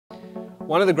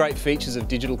One of the great features of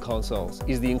digital consoles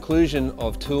is the inclusion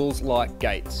of tools like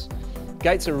gates.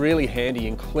 Gates are really handy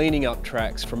in cleaning up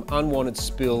tracks from unwanted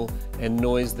spill and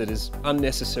noise that is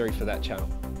unnecessary for that channel.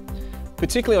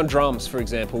 Particularly on drums, for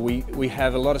example, we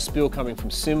have a lot of spill coming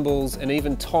from cymbals and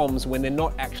even toms when they're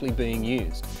not actually being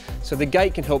used. So the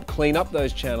gate can help clean up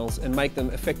those channels and make them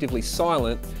effectively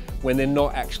silent when they're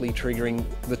not actually triggering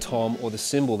the tom or the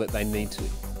cymbal that they need to.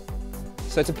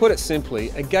 So to put it simply,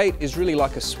 a gate is really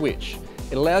like a switch.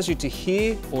 It allows you to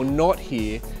hear or not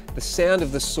hear the sound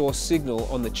of the source signal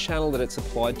on the channel that it's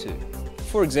applied to.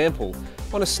 For example,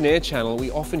 on a snare channel,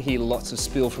 we often hear lots of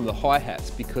spill from the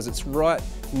hi-hats because it's right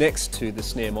next to the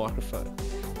snare microphone.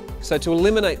 So to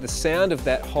eliminate the sound of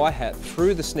that hi-hat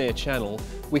through the snare channel,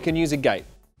 we can use a gate.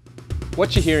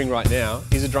 What you're hearing right now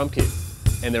is a drum kit,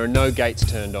 and there are no gates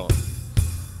turned on.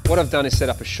 What I've done is set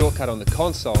up a shortcut on the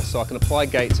console so I can apply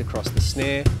gates across the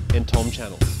snare and tom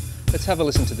channels. Let's have a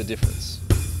listen to the difference.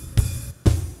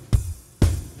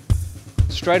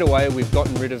 Straight away, we've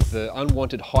gotten rid of the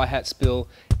unwanted hi-hat spill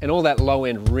and all that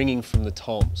low-end ringing from the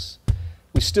toms.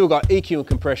 We've still got EQ and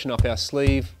compression up our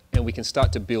sleeve, and we can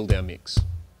start to build our mix.